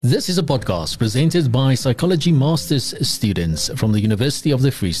This is a podcast presented by Psychology Masters students from the University of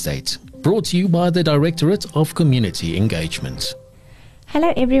the Free State, brought to you by the Directorate of Community Engagement.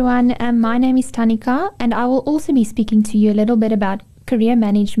 Hello everyone, my name is Tanika and I will also be speaking to you a little bit about career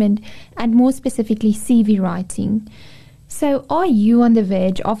management and more specifically CV writing. So are you on the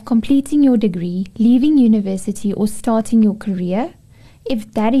verge of completing your degree, leaving university or starting your career?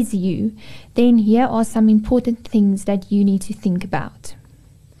 If that is you, then here are some important things that you need to think about.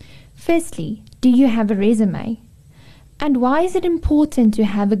 Firstly, do you have a resume? And why is it important to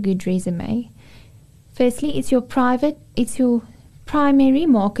have a good resume? Firstly, it's your primary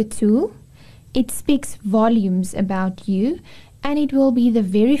market tool. It speaks volumes about you, and it will be the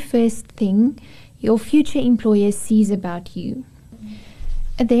very first thing your future employer sees about you.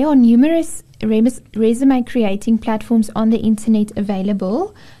 There are numerous resume creating platforms on the internet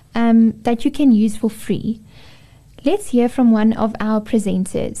available that you can use for free. Let's hear from one of our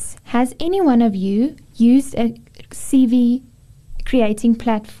presenters. Has any one of you used a CV creating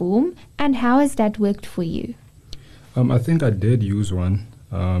platform, and how has that worked for you? I think I did use one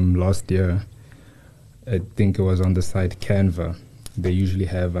last year. I think it was on the site Canva. They usually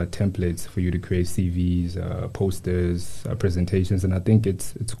have templates for you to create CVs, posters, presentations, and I think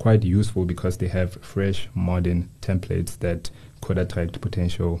it's quite useful because they have fresh, modern templates that could attract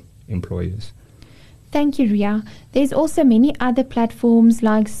potential employers. Thank you, Ria. There's also many other platforms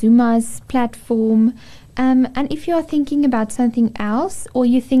like Zuma's platform. And if you are thinking about something else, or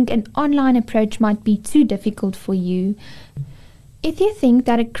you think an online approach might be too difficult for you, if you think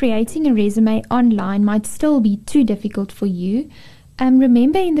that creating a resume online might still be too difficult for you,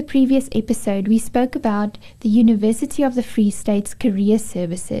 remember in the previous episode we spoke about the University of the Free State's career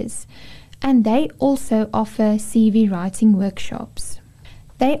services, and they also offer CV writing workshops.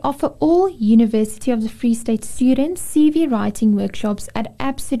 They offer all University of the Free State students CV writing workshops at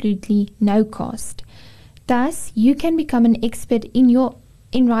absolutely no cost. Thus, you can become an expert in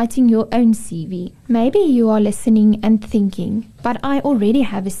writing your own CV. Maybe you are listening and thinking, but I already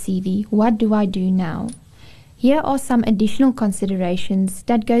have a CV, what do I do now? Here are some additional considerations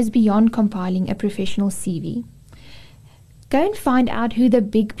that goes beyond compiling a professional CV. Go and find out who the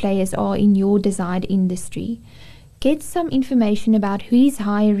big players are in your desired industry. Get some information about who is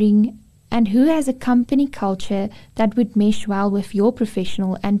hiring and who has a company culture that would mesh well with your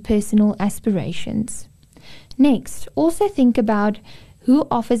professional and personal aspirations. Next, also think about who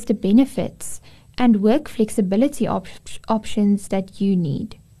offers the benefits and work flexibility options that you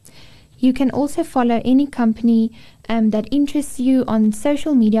need. You can also follow any company that interests you on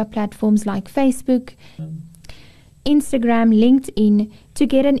social media platforms like Facebook, Instagram, LinkedIn to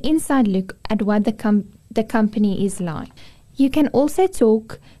get an inside look at what the company is like. You can also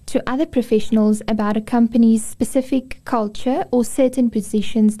talk to other professionals about a company's specific culture or certain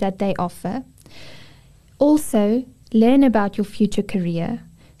positions that they offer. Also, learn about your future career.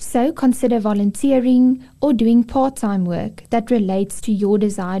 So consider volunteering or doing part-time work that relates to your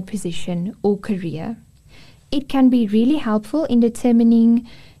desired position or career. It can be really helpful in determining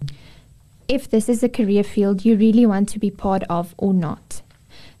if this is a career field you really want to be part of or not.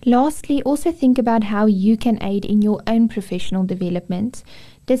 Lastly, also think about how you can aid in your own professional development.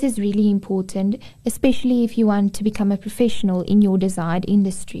 This is really important, especially if you want to become a professional in your desired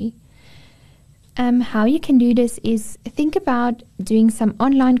industry. How you can do this is think about doing some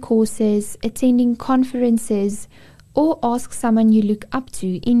online courses, attending conferences, or ask someone you look up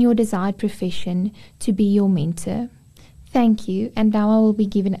to in your desired profession to be your mentor. Thank you, and now I will be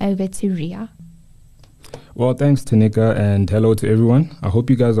given over to Ria. Well, thanks, Tanika, and hello to everyone. I hope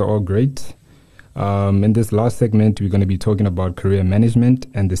you guys are all great. In this last segment, we're going to be talking about career management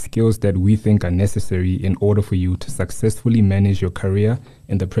and the skills that we think are necessary in order for you to successfully manage your career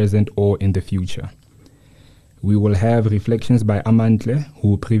in the present or in the future. We will have reflections by Amantle,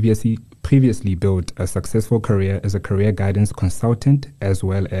 who previously built a successful career as a career guidance consultant as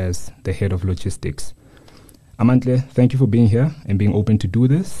well as the head of logistics. Amantle, thank you for being here and being open to do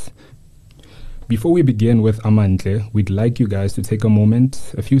this. Before we begin with Amantle, we'd like you guys to take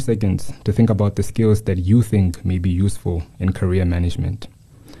a few seconds, to think about the skills that you think may be useful in career management.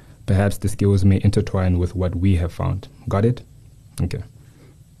 Perhaps the skills may intertwine with what we have found. Got it? Okay.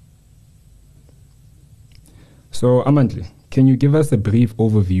 So, Amantle, can you give us a brief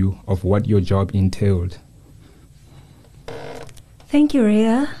overview of what your job entailed? Thank you,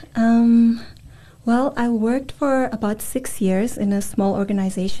 Ria. Well, I worked for about 6 years in a small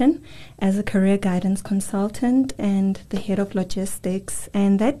organization as a career guidance consultant and the head of logistics.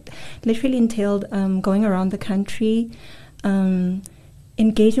 And that literally entailed going around the country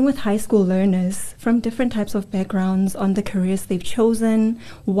engaging with high school learners from different types of backgrounds on the careers they've chosen,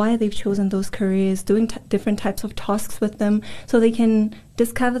 why they've chosen those careers, doing different types of tasks with them so they can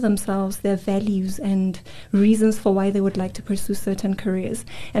discover themselves, their values and reasons for why they would like to pursue certain careers.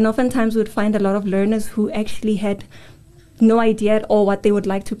 And oftentimes we'd find a lot of learners who actually had no idea at all what they would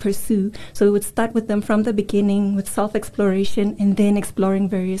like to pursue. So we would start with them from the beginning with self-exploration and then exploring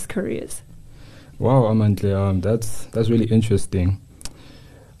various careers. Wow, Amantle, that's really interesting.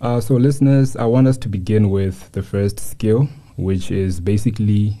 So listeners, I want us to begin with the first skill, which is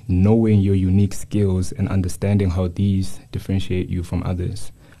basically knowing your unique skills and understanding how these differentiate you from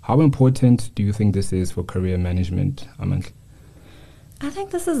others. How important do you think this is for career management, Amantle? I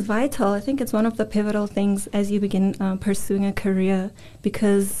think this is vital. I think it's one of the pivotal things as you begin pursuing a career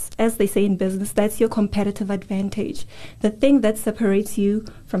because, as they say in business, that's your competitive advantage. The thing that separates you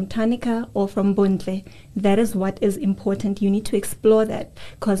from Tanika or from Bontle, that is what is important. You need to explore that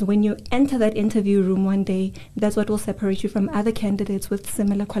because when you enter that interview room one day, that's what will separate you from other candidates with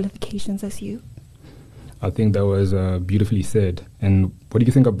similar qualifications as you. I think that was beautifully said. And what do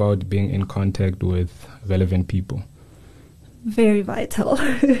you think about being in contact with relevant people? Very vital.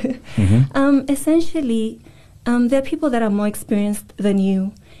 Essentially, there are people that are more experienced than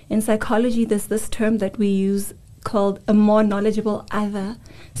you. In psychology, there's this term that we use called a more knowledgeable other,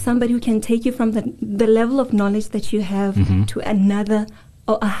 somebody who can take you from the level of knowledge that you have to another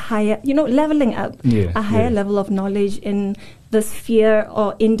or a higher, leveling up, a higher level of knowledge in the sphere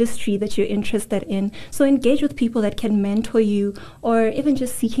or industry that you're interested in. So engage with people that can mentor you or even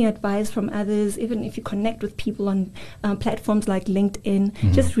just seeking advice from others. Even if you connect with people on platforms like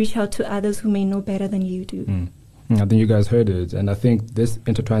LinkedIn, just reach out to others who may know better than you do. I think you guys heard it. And I think this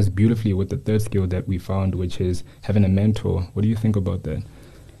intertwines beautifully with the third skill that we found, which is having a mentor. What do you think about that?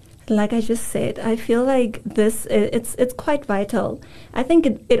 Like I just said, I feel like this, it's quite vital. I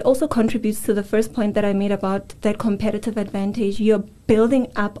think it also contributes to the first point that I made about that competitive advantage. You're building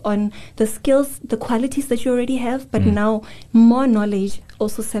up on the skills, the qualities that you already have, but now more knowledge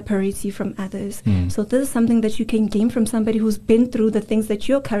also separates you from others. So this is something that you can gain from somebody who's been through the things that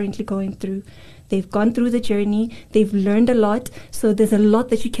you're currently going through. They've gone through the journey, they've learned a lot, so there's a lot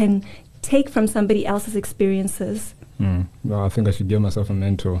that you can take from somebody else's experiences. Well, I think I should give myself a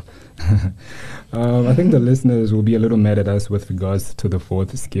mentor. I think the listeners will be a little mad at us with regards to the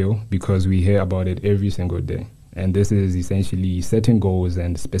fourth skill because we hear about it every single day. And this is essentially setting goals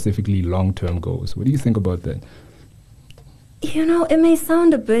and specifically long-term goals. What do you think about that? It may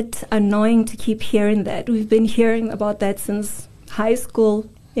sound a bit annoying to keep hearing that. We've been hearing about that since high school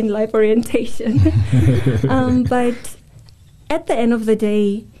in life orientation. But at the end of the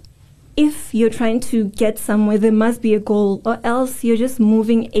day, if you're trying to get somewhere, there must be a goal, or else you're just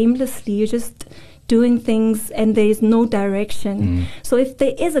moving aimlessly. You're just doing things and there is no direction. So if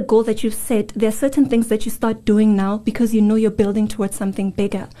there is a goal that you've set, there are certain things that you start doing now because you know you're building towards something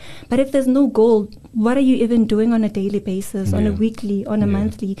bigger. But if there's no goal, what are you even doing on a daily basis, on a weekly, on a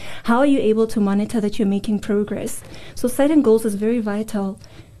monthly? How are you able to monitor that you're making progress? So setting goals is very vital.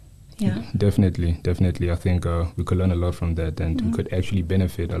 Yeah. Definitely. I think we could learn a lot from that and we could actually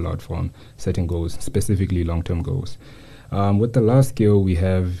benefit a lot from setting goals, specifically long-term goals. With the last skill, we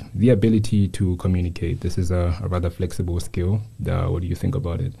have the ability to communicate. This is a rather flexible skill. What do you think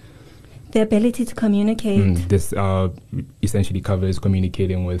about it? The ability to communicate. This essentially covers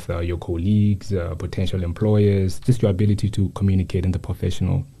communicating with your colleagues, potential employers, just your ability to communicate in the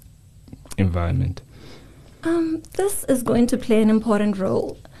professional environment. This is going to play an important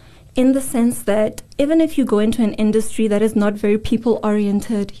role, in the sense that even if you go into an industry that is not very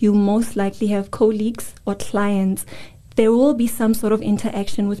people-oriented, you most likely have colleagues or clients. There will be some sort of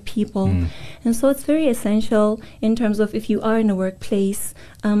interaction with people. And so it's very essential in terms of if you are in a workplace,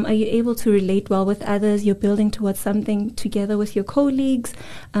 are you able to relate well with others? You're building towards something together with your colleagues,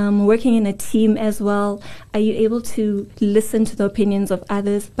 working in a team as well. Are you able to listen to the opinions of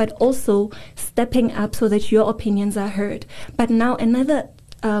others, but also stepping up so that your opinions are heard? But now another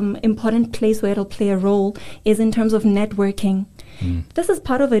important place where it'll play a role is in terms of networking. This is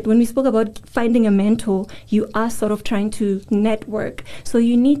part of it. When we spoke about finding a mentor, you are sort of trying to network. So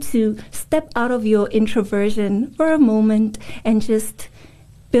you need to step out of your introversion for a moment and just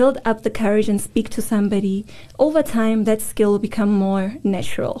build up the courage and speak to somebody. Over time, that skill will become more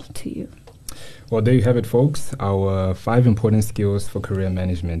natural to you. Well, there you have it, folks. Our 5 important skills for career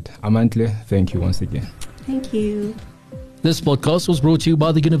management. Amantle, thank you once again. Thank you. This podcast was brought to you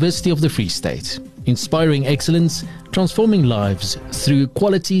by the University of the Free State, inspiring excellence, transforming lives through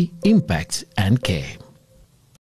quality, impact, and care.